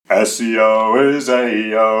SEO is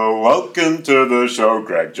AEO. Welcome to the show,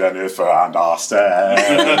 Greg, Jennifer, and Austin.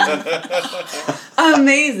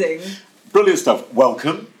 Amazing. Brilliant stuff.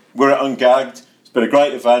 Welcome. We're at Ungagged. It's been a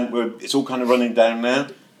great event. It's all kind of running down now.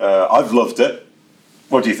 I've loved it.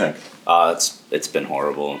 What do you think? It's been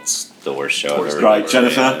horrible. It's the worst show I've ever Great. been.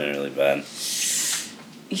 Jennifer? Yeah, really bad.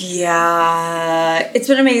 Yeah, it's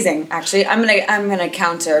been amazing. Actually, I'm gonna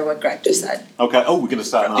counter what Greg just said. Okay. Oh, we're going to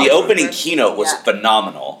start now. The opening keynote was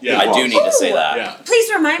phenomenal. Yeah, I do need to say that. Yeah.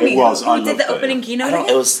 Please remind me It was. I who did loved the it, opening yeah. keynote I don't,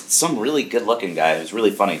 again? it was some really good-looking guy. It was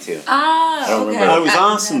really funny too. Okay. I was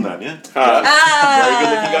Arson then, yeah? Very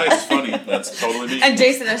good looking guy. It's funny. That's totally me. And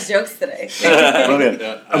Jason has jokes today. Brilliant.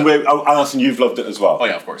 Yeah. And Arson, you've loved it as well. Oh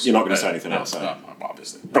yeah, of course. You're not going to say anything else, No, are you?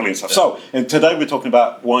 obviously. Brilliant stuff. So, and today we're talking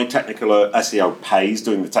about why technical SEO pays,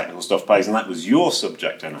 doing the technical stuff pays, and that was your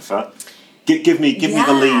subject, Jennifer. Give me the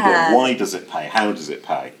lead-in. Why does it pay? How does it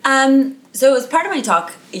pay? So it was part of my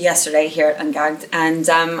talk yesterday here at Ungagged, and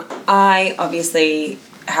I obviously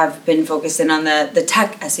have been focusing on the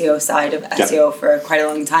tech SEO side of SEO for quite a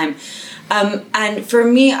long time. And for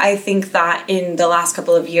me, I think that in the last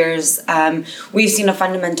couple of years, we've seen a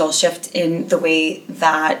fundamental shift in the way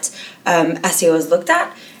that SEO is looked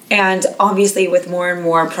at. And obviously, with more and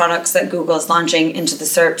more products that Google is launching into the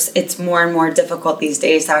SERPs, it's more and more difficult these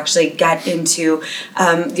days to actually get into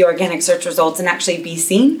the organic search results and actually be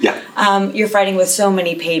seen. Yeah. You're fighting with so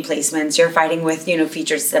many paid placements. You're fighting with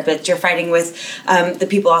featured snippets. You're fighting with the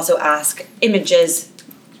people also ask images,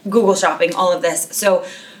 Google shopping, all of this. So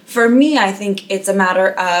for me, I think it's a matter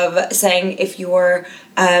of saying if your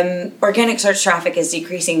organic search traffic is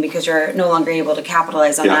decreasing because you're no longer able to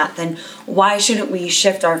capitalize on that, then why shouldn't we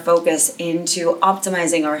shift our focus into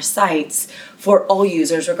optimizing our sites for all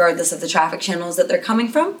users, regardless of the traffic channels that they're coming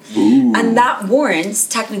from? Ooh. And that warrants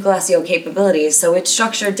technical SEO capabilities. So it's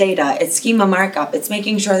structured data, it's schema markup, it's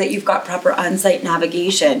making sure that you've got proper on-site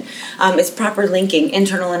navigation, it's proper linking,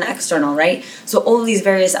 internal and external, right? So all of these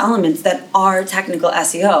various elements that are technical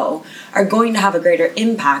SEO are going to have a greater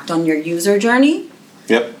impact on your user journey.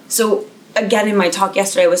 Yep. So again, in my talk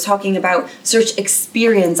yesterday, I was talking about search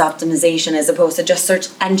experience optimization as opposed to just search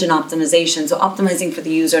engine optimization. So optimizing for the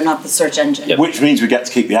user, not the search engine. Yep. Which means we get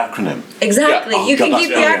to keep the acronym. Exactly. Yeah. You can keep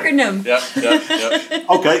the acronym. Yeah.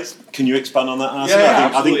 Okay. Can you expand on that, Arson?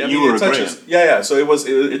 Yeah, I think you were agreeing. So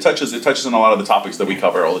it touches on a lot of the topics that we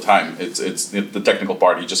cover all the time. It's the technical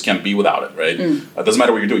part. You just can't be without it, right? It doesn't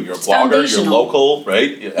matter what you're doing. You're a blogger, you're local,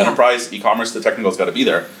 right? Enterprise, e-commerce, the technical's got to be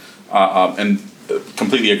there. And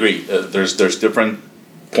completely agree. There's different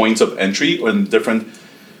points of entry and different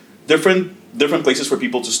places for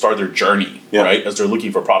people to start their journey, right? As they're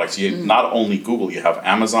looking for products. Not only Google, you have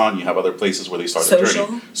Amazon, you have other places where they start their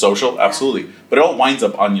journey. Social, absolutely. But it all winds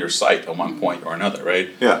up on your site at one point or another, right?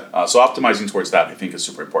 Yeah. So optimizing towards that, I think, is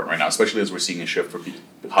super important right now, especially as we're seeing a shift for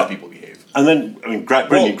how people behave. And then,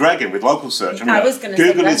 bringing Greg in with local search. I was going to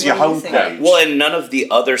say, Google is your homepage. Well, and none of the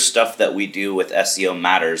other stuff that we do with SEO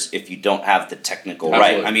matters if you don't have the technical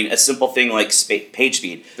right. I mean, a simple thing like page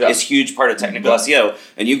speed is a huge part of technical SEO.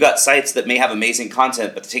 And you've got sites that may have amazing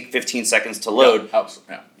content, but they take 15 seconds to load.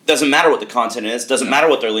 Doesn't matter what the content is. Doesn't matter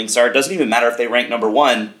what their links are. Doesn't even matter if they rank number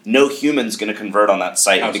one. No human's going to convert on that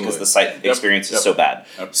site because the site experience is so bad.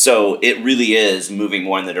 So it really is moving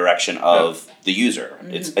more in the direction of the user.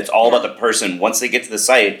 It's all about the person. Once they get to the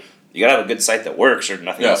site, you got to have a good site that works or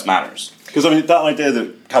nothing else matters. Because, that idea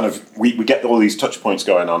that kind of we get all these touch points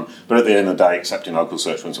going on, but at the end of the day, except in local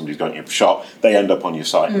search, when somebody's going to your shop, they end up on your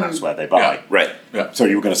site and that's where they buy. Right. Yeah. So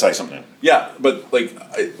you were going to say something? Yeah, but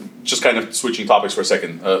just kind of switching topics for a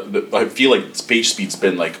second, I feel like page speed's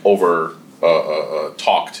been over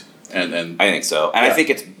talked. And I think so. And I think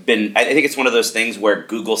it's one of those things where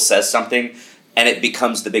Google says something and it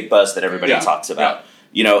becomes the big buzz that everybody talks about.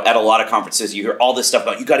 At a lot of conferences, you hear all this stuff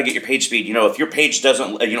about you got to get your page speed. If your page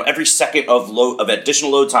doesn't, every second of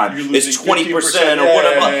additional load time is 20% or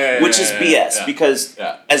whatever, which is BS because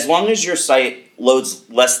as long as your site loads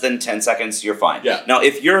less than 10 seconds, you're fine. Now,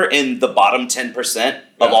 if you're in the bottom 10%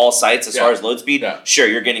 of all sites as far as load speed, sure,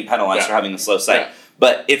 you're getting penalized for having a slow site.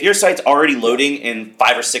 But if your site's already loading in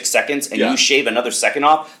 5 or 6 seconds and you shave another second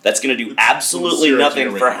off, that's going to do absolutely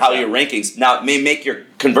nothing for how your rankings. Now, it may make your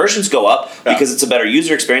conversions go up because it's a better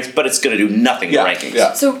user experience, but it's going to do nothing in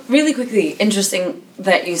rankings. So really quickly, interesting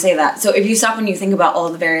that you say that. So if you stop and you think about all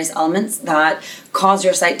the various elements that cause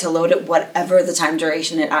your site to load at whatever the time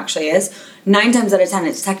duration it actually is, 9 times out of 10,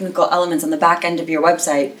 it's technical elements on the back end of your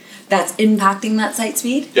website that's impacting that site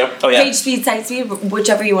speed. Page speed, site speed,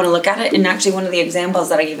 whichever you want to look at it. And actually one of the examples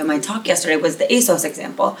that I gave in my talk yesterday was the ASOS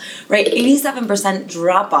example, right? 87%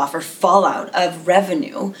 drop off or fallout of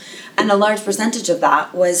revenue. And a large percentage of that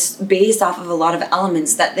that was based off of a lot of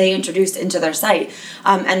elements that they introduced into their site.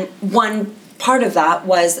 And one part of that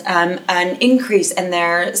was an increase in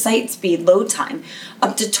their site speed load time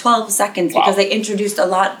up to 12 seconds because they introduced a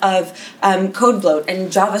lot of code bloat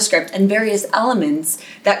and JavaScript and various elements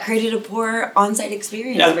that created a poor on-site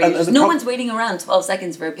experience for users. No one's waiting around 12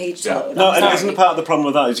 seconds for a page to load. No, and isn't part of the problem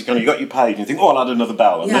with that is you got your page and you think, oh, I'll add another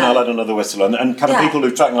bell and then I'll add another whistle and kind of people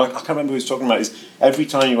who track, I can't remember who was talking about, is every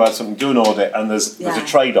time you add something, do an audit and there's a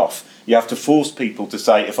trade-off. You have to force people to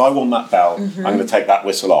say, if I want that bell, I'm going to take that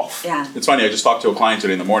whistle off. Yeah. It's funny, I just talked to a client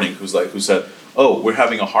today in the morning who said, oh, we're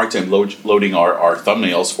having a hard time loading our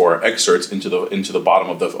thumbnails for excerpts into the bottom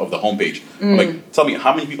of the homepage. I'm like, tell me,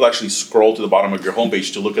 how many people actually scroll to the bottom of your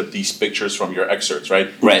homepage to look at these pictures from your excerpts, right?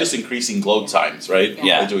 Right. Just increasing load times, right?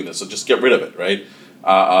 Yeah. By doing this, so just get rid of it, right?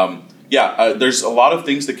 There's a lot of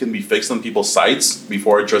things that can be fixed on people's sites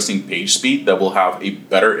before addressing page speed that will have a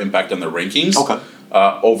better impact on the rankings. Okay.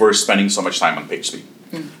 Over spending so much time on page speed.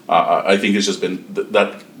 I think it's just been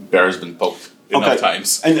that bear has been poked enough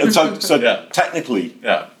times. And so technically,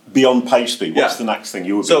 beyond page speed, what's the next thing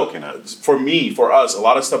you would be looking at? For us, a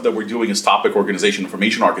lot of stuff that we're doing is topic organization,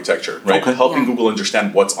 information architecture, right? Okay. Helping Google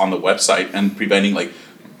understand what's on the website and preventing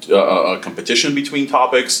competition between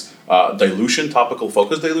topics, topical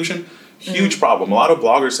focus dilution. Huge problem. A lot of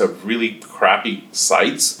bloggers have really crappy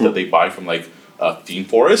sites that they buy from Theme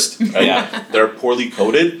Forest. Right? Yeah. They're poorly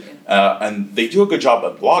coded, and they do a good job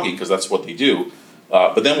at blogging because that's what they do.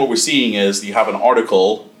 But then what we're seeing is you have an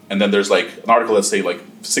article, and then there's an article that's say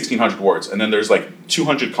 1,600 words, and then there's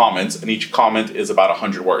 200 comments, and each comment is about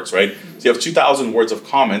 100 words, right? So you have 2,000 words of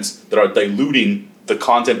comments that are diluting the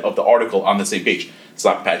content of the article on the same page. It's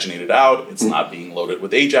not paginated out. It's not being loaded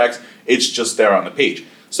with Ajax. It's just there on the page.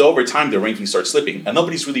 So over time, the rankings start slipping, and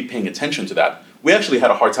nobody's really paying attention to that. We actually had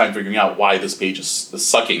a hard time figuring out why this page is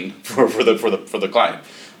sucking for the client.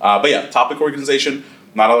 Topic organization.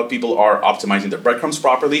 Not a lot of people are optimizing their breadcrumbs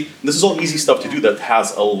properly. And this is all easy stuff to do that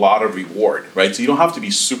has a lot of reward, right? So you don't have to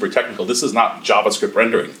be super technical. This is not JavaScript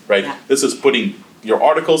rendering, right? Yeah. This is putting your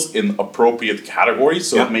articles in appropriate categories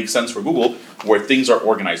so it makes sense for Google where things are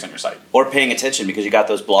organized on your site. Or paying attention because you got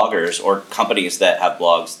those bloggers or companies that have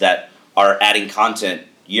blogs that are adding content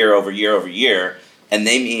year over year over year, and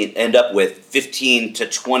they may end up with 15 to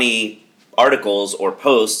 20 articles or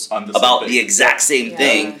posts about the exact same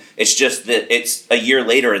thing. It's just that it's a year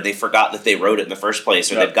later and they forgot that they wrote it in the first place,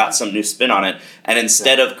 or they've got some new spin on it. And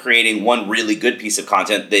instead of creating one really good piece of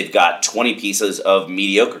content, they've got 20 pieces of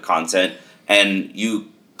mediocre content, and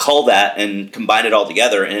you cull that and combine it all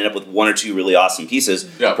together and end up with one or two really awesome pieces,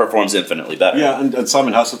 performs infinitely better. Yeah, and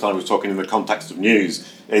Simon Hasseltine was talking in the context of news,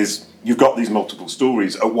 is you've got these multiple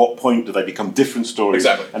stories. At what point do they become different stories?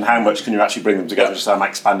 Exactly. And how much can you actually bring them together to say, I'm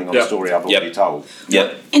expanding on the story I've already told?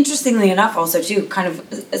 Yep. Interestingly enough, also too, kind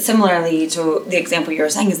of similarly to the example you were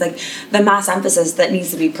saying, is the mass emphasis that needs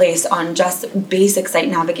to be placed on just basic site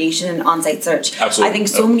navigation and on-site search. Absolutely. I think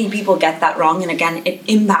so many people get that wrong, and again, it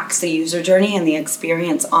impacts the user journey and the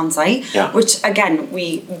experience on site. Yeah. Which again,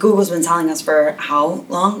 Google's been telling us for how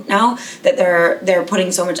long now that they're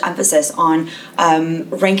putting so much emphasis on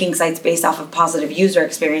ranking sites based off of positive user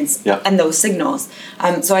experience and those signals.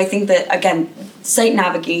 So I think that, again, site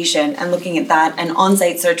navigation and looking at that, and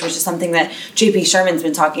on-site search, which is something that JP Sherman's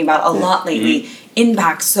been talking about a lot lately,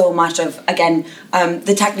 impacts so much of, again,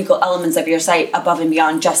 the technical elements of your site above and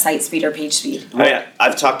beyond just site speed or page speed.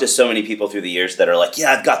 I've talked to so many people through the years that are like,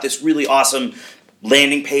 I've got this really awesome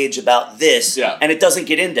landing page about this, and it doesn't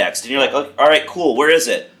get indexed. And you're like, all right, cool, where is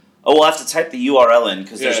it? Oh, we'll have to type the URL in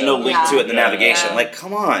because there's no link to it in the navigation. Yeah. Like,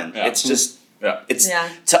 come on. Yeah. It's just, it's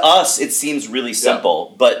to us, it seems really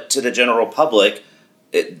simple, but to the general public,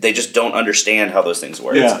 they just don't understand how those things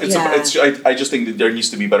work. I just think that there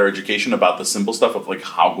needs to be better education about the simple stuff of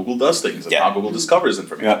how Google does things and how Google discovers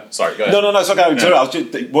information. Yeah. Sorry, go ahead. No, it's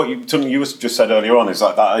okay. Something you just said earlier on is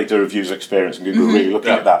that idea of user experience, and Google really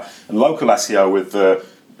looking at that. And local SEO with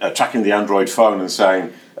tracking the Android phone and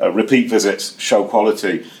saying, repeat visits, show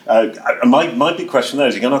quality. My big question there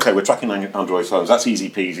is, you're going, okay, we're tracking Android phones, that's easy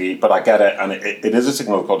peasy, but I get it, and it is a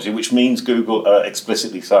signal of quality, which means Google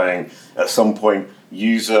explicitly saying at some point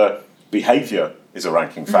user behavior is a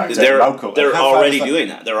ranking factor. They're already doing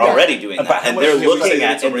that. They're already doing that. And they're looking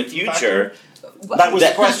at in the future. That was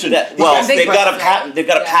the question. They've got a patent. They've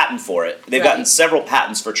got a patent for it. They've gotten several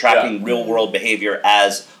patents for tracking real-world behavior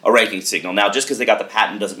as a ranking signal. Now, just because they got the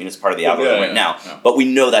patent doesn't mean it's part of the algorithm right now. Yeah. But we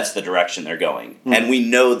know that's the direction they're going, and we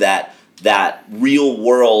know that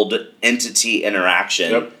real-world entity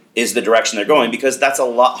interaction is the direction they're going, because that's a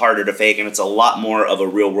lot harder to fake, and it's a lot more of a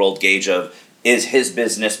real-world gauge of, is his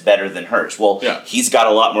business better than hers? Well, he's got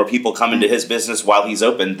a lot more people coming to his business while he's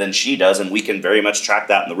open than she does, and we can very much track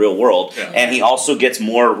that in the real world. Yeah. And he also gets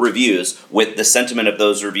more reviews with the sentiment of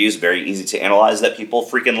those reviews, very easy to analyze, that people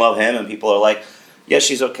freaking love him, and people are like, yeah,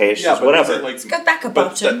 she's okay, she's whatever. It's a good backup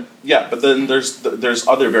option. But then there's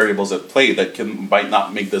other variables at play that might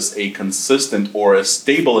not make this a consistent or a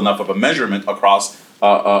stable enough of a measurement across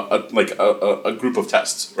a group of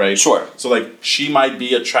tests, right? Sure. So like she might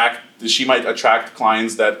attract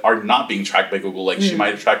clients that are not being tracked by Google. Like she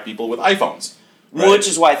might attract people with iPhones. Right. Which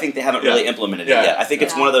is why I think they haven't really implemented it yet. I think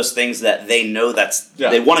it's one of those things that they know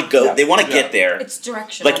they want to go, they want to get there. It's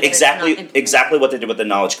directional. Like exactly what they did with the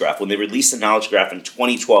knowledge graph. When they released the knowledge graph in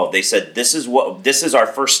 2012, they said this is our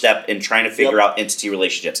first step in trying to figure out entity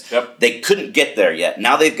relationships. Yep. They couldn't get there yet.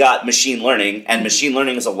 Now they've got machine learning, and machine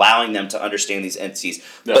learning is allowing them to understand these entities.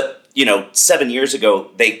 Yep. But 7 years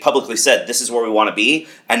ago, they publicly said, this is where we want to be,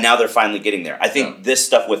 and now they're finally getting there. I think this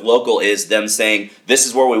stuff with local is them saying, this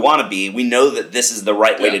is where we want to be. We know that this is the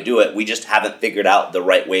right way to do it. We just haven't figured out the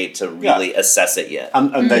right way to really assess it yet.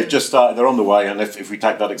 And they've just started, they're on the way, and if we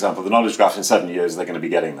take that example, the knowledge graph in 7 years, they're going to be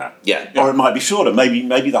getting that. Yeah. Or it might be shorter.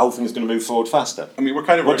 Maybe the whole thing is going to move forward faster. I mean, we're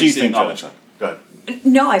kind of what do you think, Jennifer? Go ahead.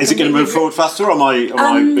 No, is it going to move forward faster, or am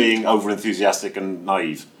I being over enthusiastic and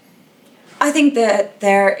naive? I think that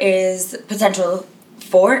there is potential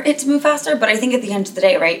for it to move faster, but I think at the end of the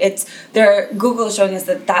day, right, Google is showing us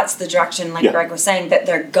that that's the direction, like Greg was saying, that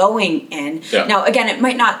they're going in. Yeah. Now, again, it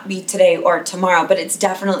might not be today or tomorrow, but it's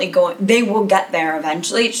definitely they will get there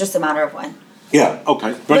eventually. It's just a matter of when. Yeah,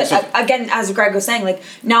 okay. But again, as Greg was saying, like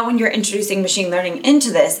now when you're introducing machine learning into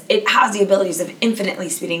this, it has the abilities of infinitely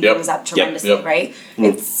speeding things up tremendously, right?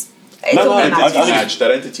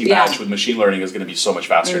 That entity match with machine learning is going to be so much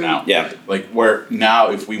faster now. Yeah. Like where now,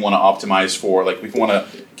 if we want to optimize for, like, if we want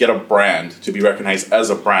to get a brand to be recognized as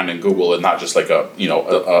a brand in Google and not just like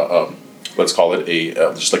let's call it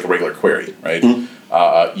just like a regular query, right?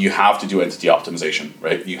 Mm-hmm. You have to do entity optimization,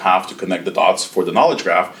 right? You have to connect the dots for the knowledge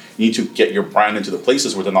graph. You need to get your brand into the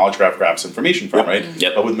places where the knowledge graph grabs information from, right?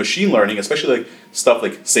 Yep. But with machine learning, especially like stuff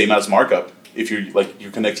like same as markup, if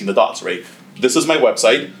you're connecting the dots, right? This is my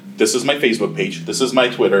website. This is my Facebook page. This is my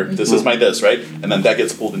Twitter. Mm-hmm. This is my this, right? And then that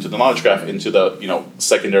gets pulled into the knowledge graph, into the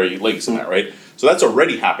secondary links in that, right? So that's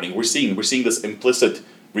already happening. We're seeing this implicit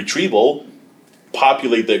retrieval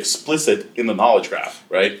populate the explicit in the knowledge graph,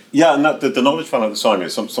 right? Yeah, and the knowledge funnel at the time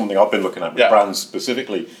is something I've been looking at with brands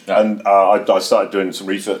specifically. Yeah. And I started doing some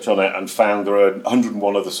research on it and found there are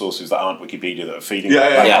 101 other sources that aren't Wikipedia that are feeding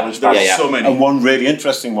that knowledge graph. There's so many. And one really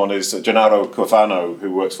interesting one is Gennaro Cofano,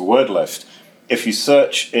 who works for WordLift. If you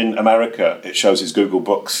search in America, it shows his Google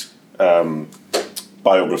Books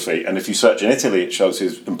biography, and if you search in Italy, it shows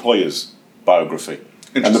his employer's biography.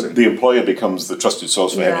 And the employer becomes the trusted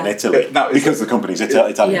source for him in Italy because the company's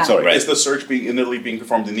Italian. Yeah. Sorry, is the search in Italy being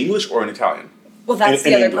performed in English or in Italian? Well, that's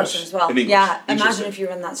the other English. question as well. Yeah, imagine if you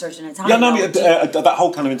run that search in Italian. That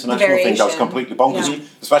whole kind of international thing goes completely bonkers,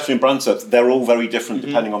 especially in brand search. They're all very different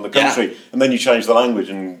depending on the country, and then you change the language,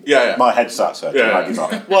 and my head starts searching.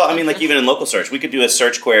 Well, I mean, like even in local search, we could do a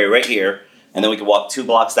search query right here, and then we could walk 2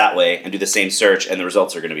 blocks that way and do the same search, and the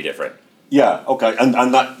results are going to be different. Yeah, okay, and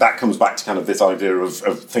that comes back to kind of this idea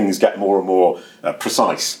of things get more and more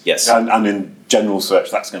precise. Yes. And in general search,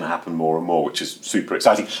 that's going to happen more and more, which is super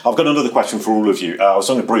exciting. I've got another question for all of you. I was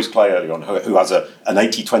talking to Bruce Clay earlier on, who has an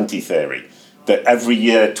 80-20 theory, that every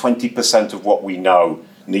year 20% of what we know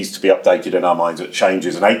needs to be updated in our minds. It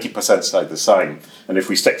changes, and 80% stay the same. And if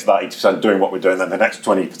we stick to that 80% doing what we're doing, then the next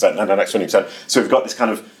 20%, and the next 20%. So we've got this kind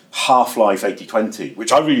of half-life 80-20,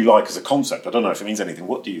 which I really like as a concept. I don't know if it means anything.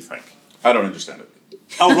 What do you think? I don't understand it.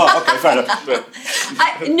 Oh, right, okay, fair enough.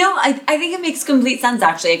 I think it makes complete sense,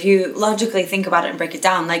 actually, if you logically think about it and break it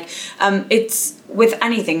down. Like, it's with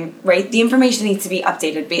anything, right? The information needs to be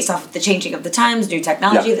updated based off of the changing of the times, new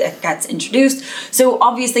technology that gets introduced. So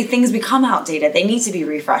obviously things become outdated. They need to be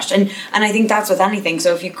refreshed. And I think that's with anything.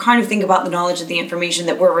 So if you kind of think about the knowledge of the information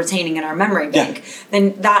that we're retaining in our memory bank,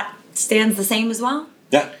 then that stands the same as well.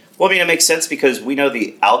 Yeah. Well, I mean, it makes sense because we know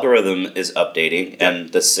the algorithm is updating and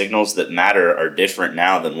the signals that matter are different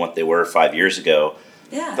now than what they were 5 years ago.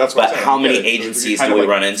 Yeah. But how many agencies do we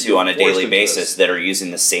run into on a daily basis that are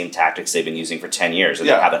using the same tactics they've been using for 10 years and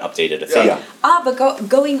they haven't updated a thing? Yeah. But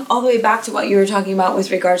going all the way back to what you were talking about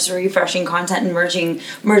with regards to refreshing content and merging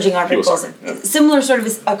articles, similar sort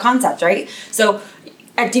of a concept, right? So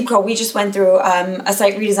at DeepCrawl, we just went through a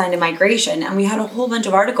site redesign and migration, and we had a whole bunch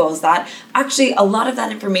of articles that actually a lot of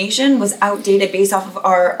that information was outdated based off of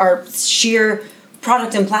our sheer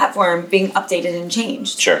product and platform being updated and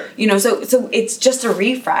changed. Sure. So it's just a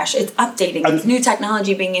refresh. It's updating. It's new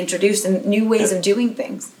technology being introduced and new ways of doing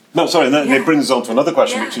things. No, sorry, and it brings us on to another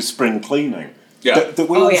question, which is spring cleaning. Yeah. That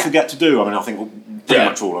we all forget to do. I mean, I think pretty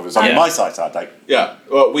much all of us. I mean, my site's out of date. Yeah.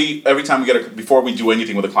 Well, every time before we do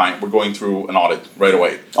anything with a client, we're going through an audit right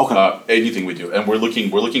away. Okay. Anything we do, and we're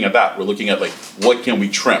looking at that. We're looking at like what can we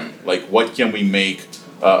trim, like what can we make,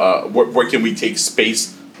 where can we take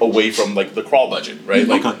space away from like the crawl budget, right?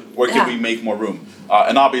 Like where can we make more room?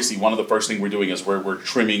 And obviously, one of the first things we're doing is we're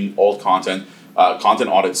trimming old content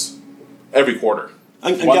audits every quarter.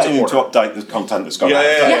 And getting them to update the content that's gone out.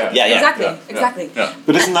 Exactly. Yeah.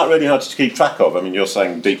 But isn't that really hard to keep track of? I mean, you're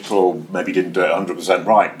saying Deep Crawl maybe didn't do it 100%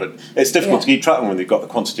 right, but it's difficult to keep track of when you've got the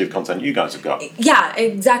quantity of content you guys have got. Yeah,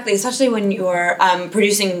 exactly. Especially when you're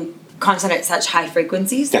producing content at such high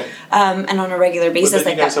frequencies and on a regular basis. But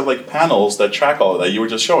then you guys have like panels that track all of that. You were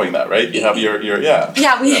just showing that, right? You have your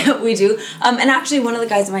we do. And actually, one of the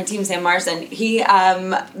guys on my team, Sam Marsden, he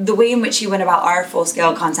the way in which he went about our full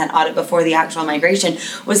scale content audit before the actual migration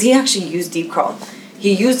was he actually used Deep Crawl.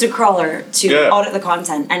 He used a crawler to audit the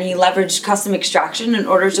content, and he leveraged custom extraction in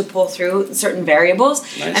order to pull through certain variables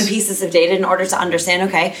and pieces of data in order to understand,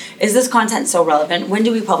 okay, is this content still relevant? When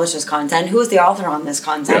do we publish this content? Who is the author on this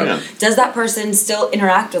content? Does that person still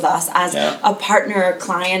interact with us as a partner,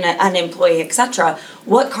 client, an employee, etc.?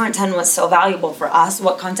 What content was so valuable for us?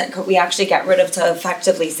 What content could we actually get rid of to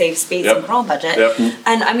effectively save space and crawl budget?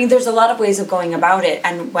 And I mean, there's a lot of ways of going about it.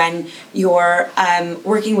 And when you're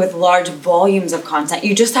working with large volumes of content,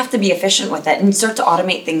 you just have to be efficient with it and start to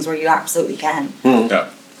automate things where you absolutely can.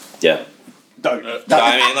 Yeah. I mean,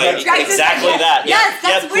 like, exactly that. Yes,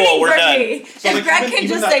 that's winning cool, we're for done. me. So if like, Greg can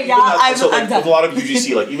just say, I'm done. with a lot of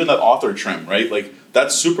UGC, like even that author trim, right? Like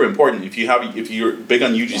that's super important. If you're big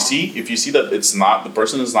on UGC, if you see that the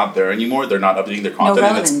person is not there anymore, they're not updating their content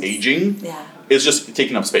and it's aging, it's just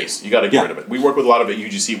taking up space. You got to get rid of it. We work with a lot of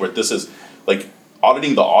UGC where this is like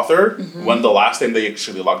auditing the author when the last time they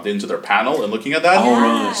actually logged into their panel and looking at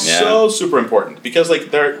that. So super important because like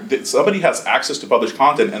somebody has access to published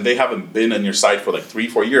content and they haven't been on your site for like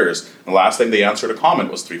 3-4 years. And the last time they answered a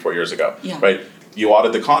comment was 3-4 years ago, right? You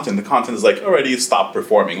audit the content is like already stopped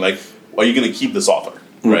performing. Like, are you going to keep this author,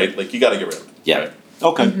 right? Like you got to get rid of it. Right?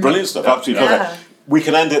 Okay, brilliant stuff. Absolutely perfect. We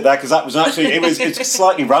can end it there because that was actually it's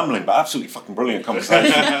slightly rambling, but absolutely fucking brilliant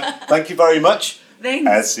conversation. Thank you very much.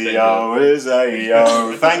 Thanks. SEO is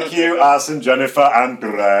AEO. Thank you, us and Jennifer and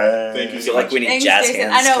Greg. Thank you I feel like we need jazz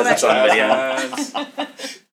hands. I know, because it's on video.